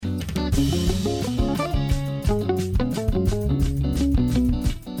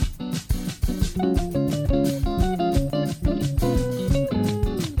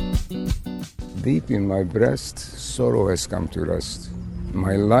in my breast, sorrow has come to rest.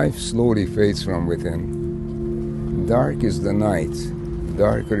 My life slowly fades from within. Dark is the night,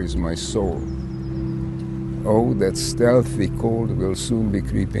 darker is my soul. Oh, that stealthy cold will soon be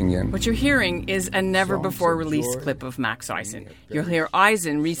creeping in. What you're hearing is a never-before-released clip of Max Eisen. You'll hear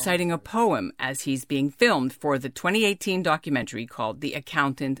Eisen reciting a poem as he's being filmed for the 2018 documentary called The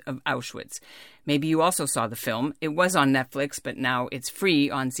Accountant of Auschwitz. Maybe you also saw the film. It was on Netflix, but now it's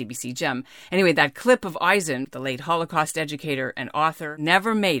free on CBC Gem. Anyway, that clip of Eisen, the late Holocaust educator and author,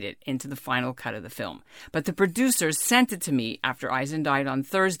 never made it into the final cut of the film. But the producers sent it to me after Eisen died on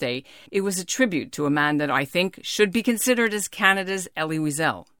Thursday. It was a tribute to a man that I think should be considered as Canada's Elie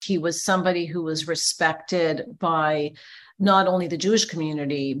Wiesel. He was somebody who was respected by not only the Jewish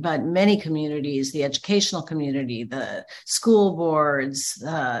community, but many communities, the educational community, the school boards.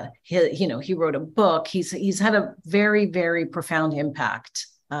 He wrote a book. He's had a very, very profound impact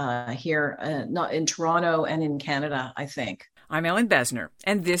here, not in Toronto and in Canada, I think. I'm Ellen Besner,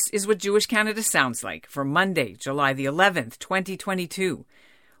 and this is what Jewish Canada sounds like for Monday, July the 11th, 2022.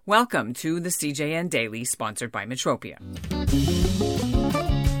 Welcome to the CJN Daily, sponsored by Metropia.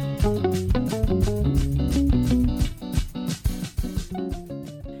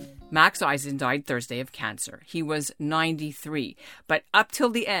 Max Eisen died Thursday of cancer. He was 93, but up till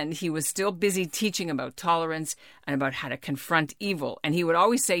the end, he was still busy teaching about tolerance and about how to confront evil. And he would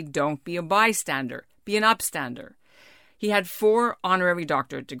always say, don't be a bystander, be an upstander. He had 4 honorary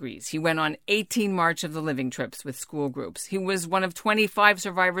doctorate degrees. He went on 18 March of the Living trips with school groups. He was one of 25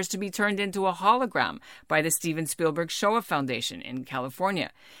 survivors to be turned into a hologram by the Steven Spielberg Shoah Foundation in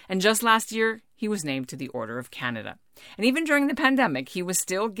California. And just last year, he was named to the Order of Canada. And even during the pandemic, he was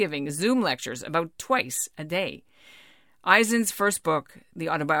still giving Zoom lectures about twice a day. Eisen's first book, the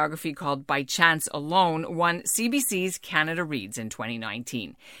autobiography called By Chance Alone, won CBC's Canada Reads in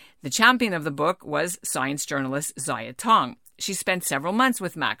 2019. The champion of the book was science journalist Zaya Tong. She spent several months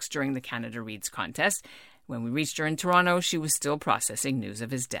with Max during the Canada Reads contest. When we reached her in Toronto, she was still processing news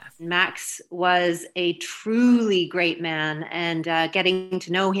of his death. Max was a truly great man, and getting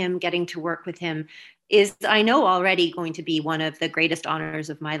to know him, getting to work with him is, I know, already going to be one of the greatest honors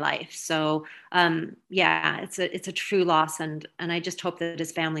of my life. So, it's a true loss, and I just hope that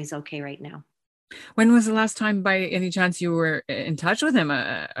his family's okay right now. When was the last time, by any chance, you were in touch with him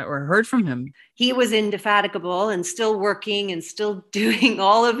or heard from him? He was indefatigable and still working and still doing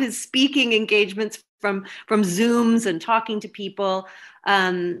all of his speaking engagements from Zooms and talking to people.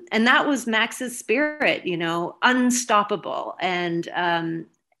 And that was Max's spirit, unstoppable. And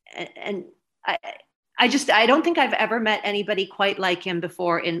I don't think I've ever met anybody quite like him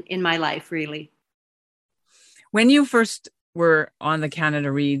before in my life, really. When you first were on the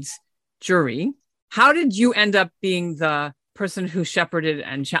Canada Reads jury, how did you end up being the person who shepherded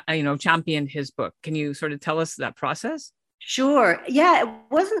and championed his book? Can you sort of tell us that process? Sure. Yeah, it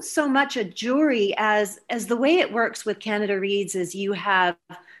wasn't so much a jury as the way it works with Canada Reads is you have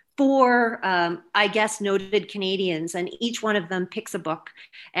 4, noted Canadians, and each one of them picks a book,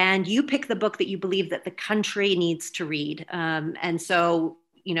 and you pick the book that you believe that the country needs to read. And so,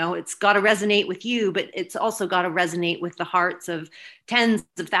 it's got to resonate with you, but it's also got to resonate with the hearts of tens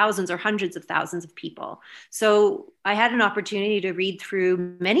of thousands or hundreds of thousands of people. So I had an opportunity to read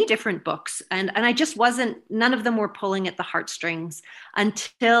through many different books, and I just none of them were pulling at the heartstrings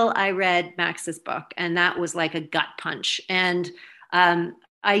until I read Max's book. And that was like a gut punch. And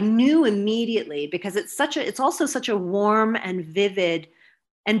I knew immediately, because it's also such a warm and vivid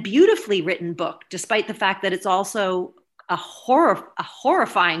and beautifully written book, despite the fact that it's also a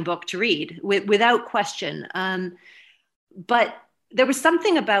horrifying book to read without question. But there was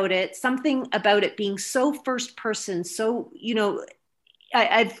something about it being so first person. So,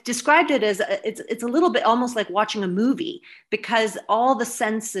 I've described it as it's a little bit almost like watching a movie, because all the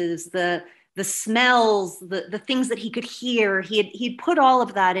senses, the smells, the things that he could hear, he'd put all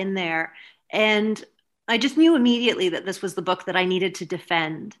of that in there. And I just knew immediately that this was the book that I needed to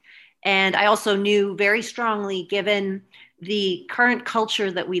defend. And I also knew very strongly, given the current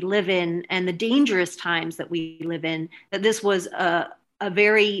culture that we live in and the dangerous times that we live in, that this was a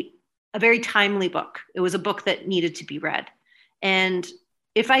very timely book. It was a book that needed to be read. And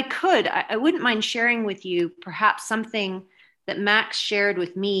if I could, I wouldn't mind sharing with you perhaps something that Max shared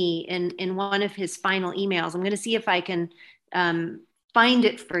with me in one of his final emails. I'm going to see if I can find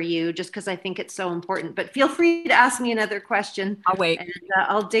it for you, just because I think it's so important. But feel free to ask me another question. I'll wait. And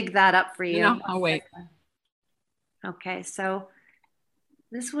I'll dig that up for you. I'll wait. Okay, so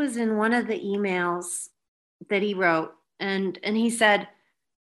this was in one of the emails that he wrote. And he said,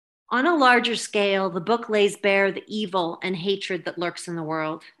 On a larger scale, the book lays bare the evil and hatred that lurks in the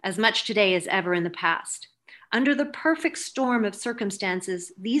world, as much today as ever in the past. Under the perfect storm of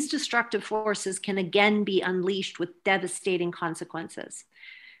circumstances, these destructive forces can again be unleashed with devastating consequences.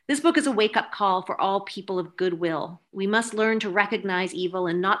 This book is a wake-up call for all people of goodwill. We must learn to recognize evil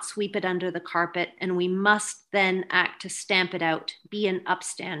and not sweep it under the carpet, and we must then act to stamp it out, be an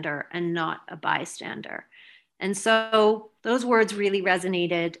upstander and not a bystander. And so those words really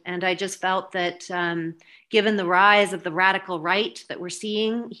resonated. And I just felt that given the rise of the radical right that we're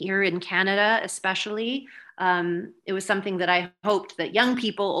seeing here in Canada, especially, it was something that I hoped that young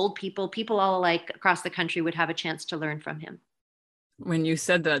people, old people, people all alike across the country would have a chance to learn from him. When you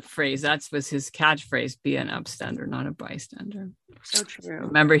said that phrase, that was his catchphrase, be an upstander, not a bystander. So true. I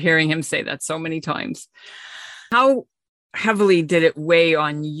remember hearing him say that so many times. How heavily did it weigh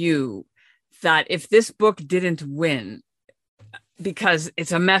on you that if this book didn't win, because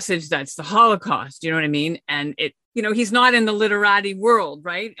it's a message that's the Holocaust, you know what I mean? And it, you know, he's not in the literati world,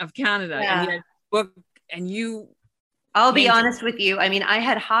 right, of Canada. Yeah. And he had a book, and you... I'll be honest with you. I mean, I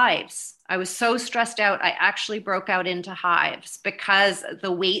had hives. I was so stressed out. I actually broke out into hives because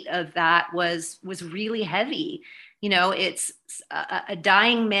the weight of that was really heavy. You know, it's a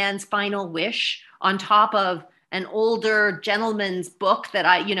dying man's final wish on top of an older gentleman's book that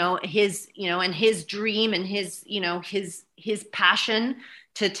and his dream and his passion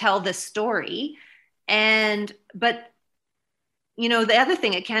to tell this story. But you know, the other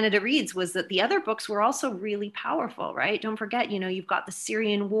thing at Canada Reads was that the other books were also really powerful, right? Don't forget, you know, you've got the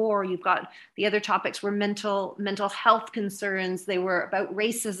Syrian war, you've got the other topics were mental health concerns. They were about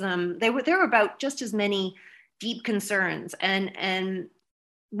racism. They were about just as many deep concerns. And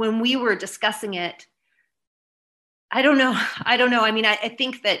when we were discussing it, I don't know. I mean, I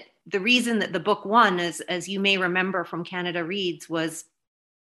think that the reason that the book won, as you may remember from Canada Reads, was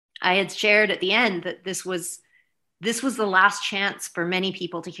I had shared at the end that this was the last chance for many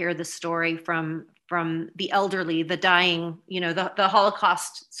people to hear the story from the elderly, the dying. You know, the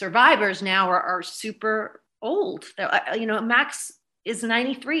Holocaust survivors now are super old. You know, Max is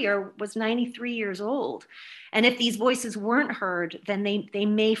 93 or was 93 years old. And if these voices weren't heard, then they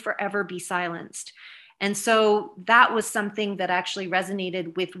may forever be silenced. And so that was something that actually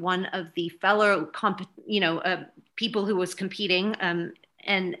resonated with one of the fellow people who was competing,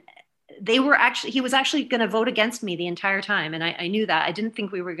 and he was actually going to vote against me the entire time. And I knew that. I didn't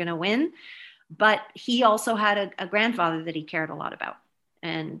think we were going to win, but he also had a grandfather that he cared a lot about.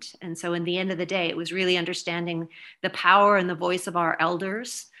 And so in the end of the day, it was really understanding the power and the voice of our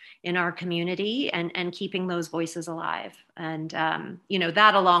elders in our community and keeping those voices alive. And, you know,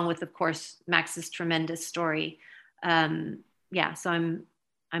 that along with, of course, Max's tremendous story. So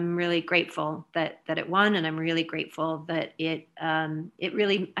I'm really grateful that it won, and I'm really grateful that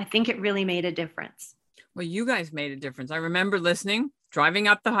I think it really made a difference. Well, you guys made a difference. I remember driving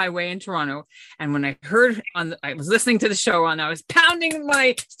up the highway in Toronto, and when I was listening to the show and I was pounding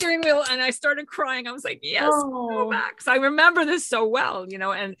my steering wheel and I started crying. I was like, yes, go Max. I remember this so well, you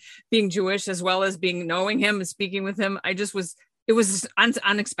know, and being Jewish as well as knowing him and speaking with him. It was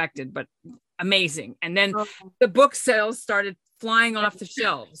unexpected, but amazing. And then the book sales started flying off the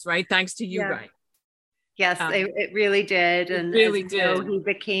shelves, right? Thanks to you guys. Yes, it really did. And really did. He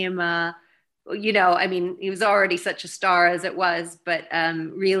became you know, I mean, he was already such a star as it was, but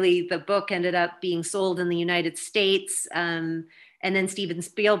really the book ended up being sold in the United States. And then Steven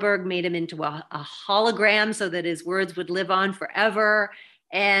Spielberg made him into a hologram so that his words would live on forever.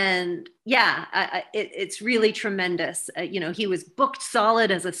 And it's really tremendous. You know, he was booked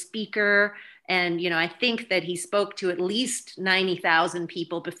solid as a speaker. And, you know, I think that he spoke to at least 90,000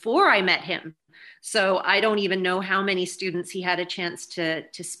 people before I met him. So I don't even know how many students he had a chance to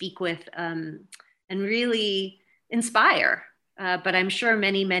speak with and really inspire. But I'm sure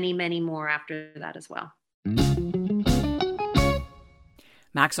many, many, many more after that as well.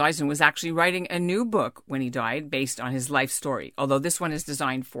 Max Eisen was actually writing a new book when he died based on his life story, although this one is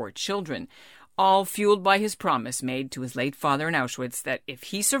designed for children, all fueled by his promise made to his late father in Auschwitz that if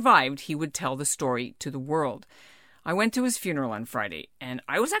he survived, he would tell the story to the world. I went to his funeral on Friday, and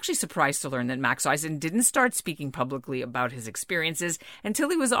I was actually surprised to learn that Max Eisen didn't start speaking publicly about his experiences until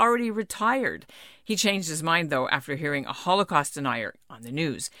he was already retired. He changed his mind, though, after hearing a Holocaust denier on the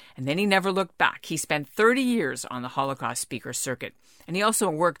news, and then he never looked back. He spent 30 years on the Holocaust speaker circuit, and he also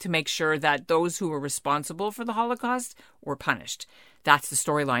worked to make sure that those who were responsible for the Holocaust were punished. That's the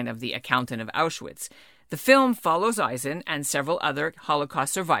storyline of The Accountant of Auschwitz. The film follows Eisen and several other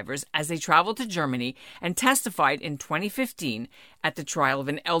Holocaust survivors as they traveled to Germany and testified in 2015 at the trial of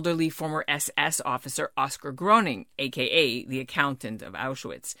an elderly former SS officer, Oskar Groening, a.k.a. the Accountant of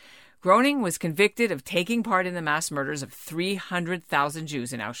Auschwitz. Groening was convicted of taking part in the mass murders of 300,000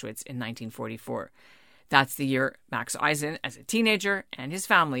 Jews in Auschwitz in 1944. That's the year Max Eisen, as a teenager, and his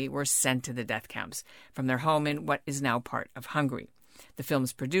family were sent to the death camps from their home in what is now part of Hungary. The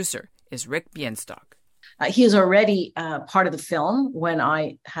film's producer is Rick Bienstock. He is already part of the film when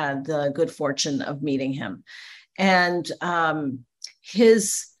I had the good fortune of meeting him. And he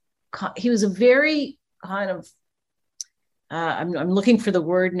was a very kind of, I'm looking for the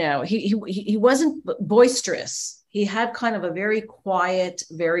word now. He wasn't boisterous. He had kind of a very quiet,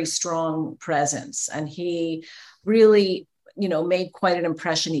 very strong presence. And he really, made quite an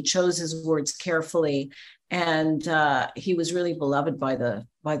impression. He chose his words carefully. And he was really beloved by the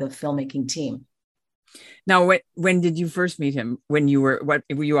filmmaking team. Now, when did you first meet him? Were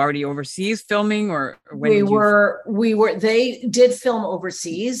you already overseas filming, or when we were, they did film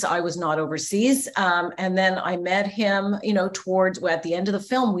overseas. I was not overseas. And then I met him, at the end of the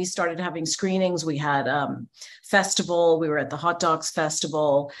film, we started having screenings. We had festival. We were at the Hot Dogs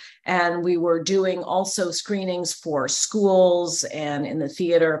Festival, and we were doing also screenings for schools and in the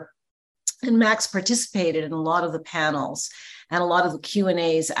theater. And Max participated in a lot of the panels and a lot of the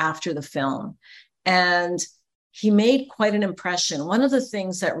Q&As after the film. And he made quite an impression. One of the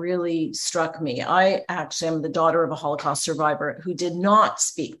things that really struck me, I actually am the daughter of a Holocaust survivor who did not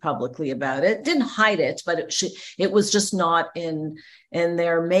speak publicly about it, didn't hide it, but it was just not in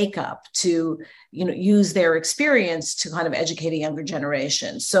their makeup to, use their experience to kind of educate a younger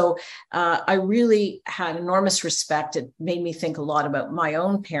generation. So I really had enormous respect. It made me think a lot about my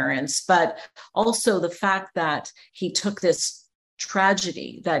own parents, but also the fact that he took this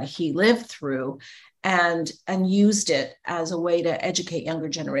tragedy that he lived through and used it as a way to educate younger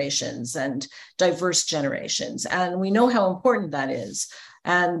generations and diverse generations. And we know how important that is.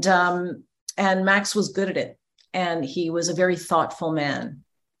 And Max was good at it. And he was a very thoughtful man.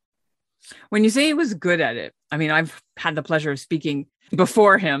 When you say he was good at it, I mean, I've had the pleasure of speaking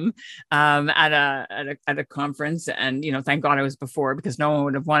before him at a conference, and thank God I was before, because no one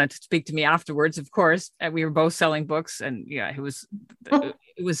would have wanted to speak to me afterwards. Of course, we were both selling books, and it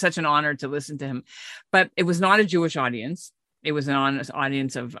was such an honor to listen to him. But it was not a Jewish audience; it was an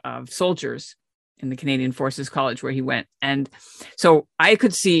audience of soldiers in the Canadian Forces College where he went, and so I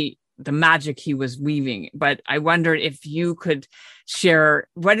could see the magic he was weaving. But I wondered if you could share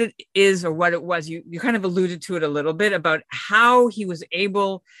what it is or what it was. You kind of alluded to it a little bit about how he was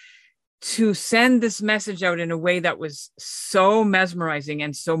able to send this message out in a way that was so mesmerizing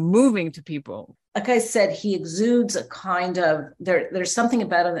and so moving to people. Like I said, he exudes a kind of, there's something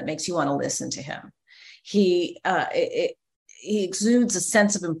about him that makes you want to listen to him. He exudes a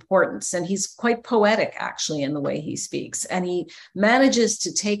sense of importance, and he's quite poetic actually in the way he speaks. And he manages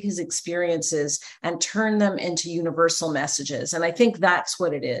to take his experiences and turn them into universal messages. And I think that's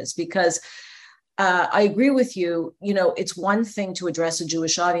what it is, because I agree with you. It's one thing to address a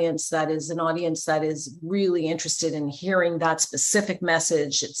Jewish audience that is an audience that is really interested in hearing that specific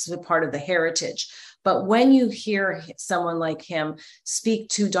message. It's a part of the heritage. But when you hear someone like him speak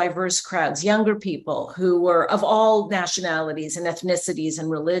to diverse crowds, younger people who were of all nationalities and ethnicities and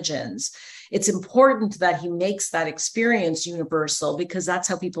religions, it's important that he makes that experience universal, because that's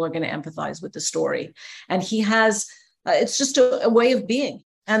how people are going to empathize with the story. And he has, it's just a way of being.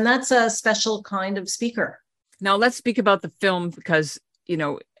 And that's a special kind of speaker. Now let's speak about the film, because,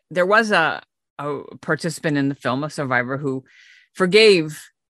 there was a participant in the film, a survivor, who forgave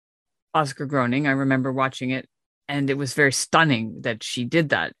Oscar Groening. I remember watching it, and it was very stunning that she did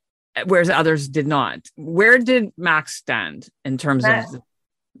that, whereas others did not. Where did Max stand in terms of?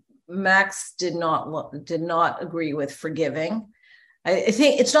 Max did not agree with forgiving. I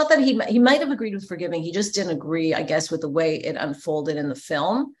think it's not that he might have agreed with forgiving. He just didn't agree, I guess, with the way it unfolded in the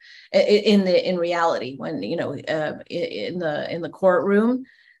film, in reality, when in the courtroom.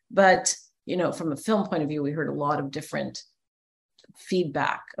 But from a film point of view, we heard a lot of different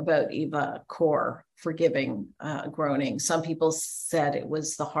feedback about Eva Kor forgiving Groening. Some people said it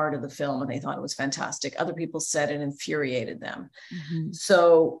was the heart of the film and they thought it was fantastic. Other people said it infuriated them. Mm-hmm.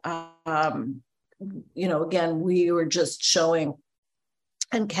 So, again, we were just showing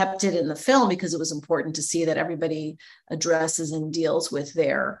and kept it in the film because it was important to see that everybody addresses and deals with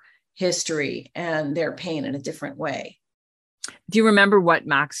their history and their pain in a different way. Do you remember what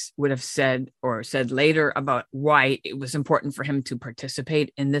Max would have said or said later about why it was important for him to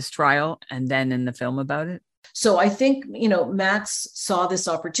participate in this trial and then in the film about it? So I think, Max saw this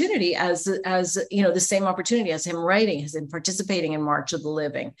opportunity as the same opportunity as him writing, as him participating in March of the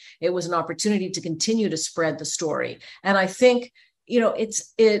Living. It was an opportunity to continue to spread the story. And I think,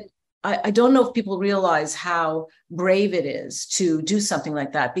 I don't know if people realize how brave it is to do something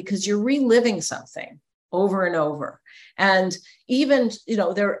like that, because you're reliving something over and over. And even,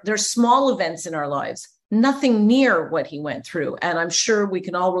 there's small events in our lives, nothing near what he went through. And I'm sure we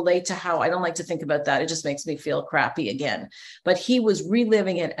can all relate to how I don't like to think about that. It just makes me feel crappy again. But he was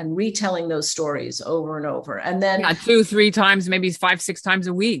reliving it and retelling those stories over and over. And then 2-3 times, maybe 5-6 times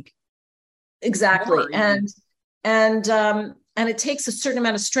a week. Exactly. And it takes a certain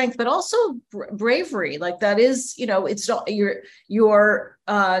amount of strength, but also bravery. Like that is, it's not, you're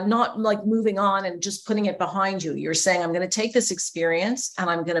not like moving on and just putting it behind you. You're saying, I'm going to take this experience and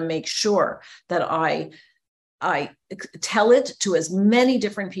I'm going to make sure that I tell it to as many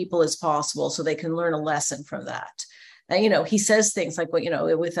different people as possible so they can learn a lesson from that. And, he says things like,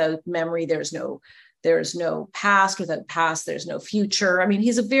 without memory, there's no past. Without past, there's no future. I mean,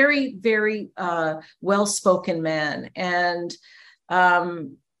 he's a very, very well-spoken man. And,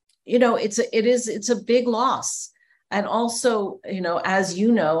 it's a big loss. And also, as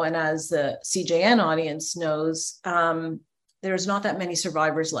you know, and as the CJN audience knows, there's not that many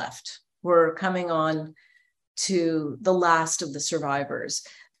survivors left. We're coming on to the last of the survivors.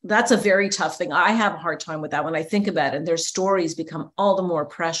 That's a very tough thing. I have a hard time with that when I think about it. And their stories become all the more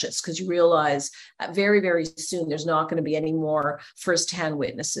precious because you realize very, very soon there's not going to be any more firsthand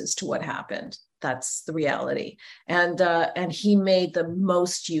witnesses to what happened. That's the reality. And he made the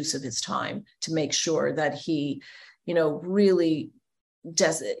most use of his time to make sure that he, really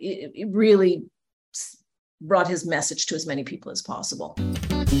brought his message to as many people as possible.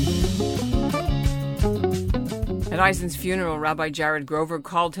 At Eisen's funeral, Rabbi Jared Grover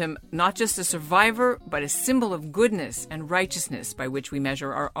called him not just a survivor, but a symbol of goodness and righteousness by which we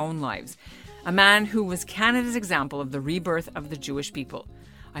measure our own lives. A man who was Canada's example of the rebirth of the Jewish people.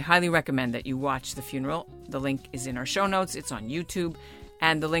 I highly recommend that you watch the funeral. The link is in our show notes. It's on YouTube.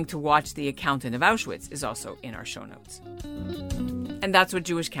 And the link to watch The Accountant of Auschwitz is also in our show notes. And that's what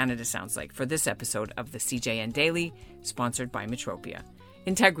Jewish Canada sounds like for this episode of the CJN Daily, sponsored by Metropia.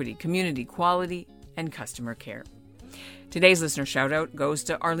 Integrity, community, quality, and customer care. Today's listener shout-out goes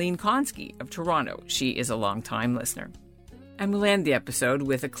to Arlene Konski of Toronto. She is a long-time listener. And we'll end the episode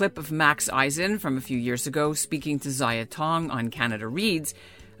with a clip of Max Eisen from a few years ago speaking to Zaya Tong on Canada Reads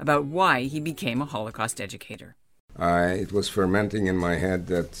about why he became a Holocaust educator. It was fermenting in my head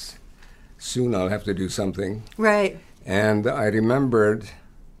that soon I'll have to do something. Right. And I remembered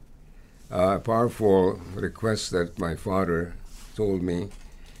a powerful request that my father told me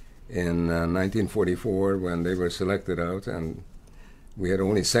in 1944 when they were selected out, and we had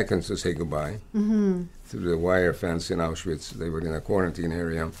only seconds to say goodbye through the wire fence in Auschwitz. They were in a quarantine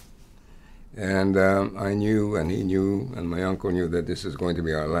area. And I knew, and he knew, and my uncle knew that this is going to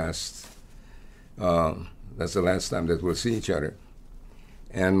be our last, that's the last time that we'll see each other.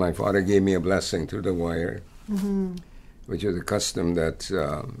 And my father gave me a blessing through the wire, which is a custom that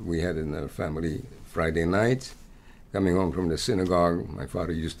we had in the family Friday night. Coming home from the synagogue, my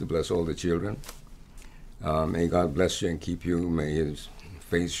father used to bless all the children. May God bless you and keep you. May his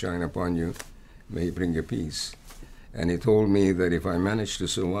face shine upon you. May he bring you peace. And he told me that if I manage to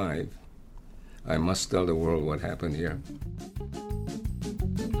survive, I must tell the world what happened here.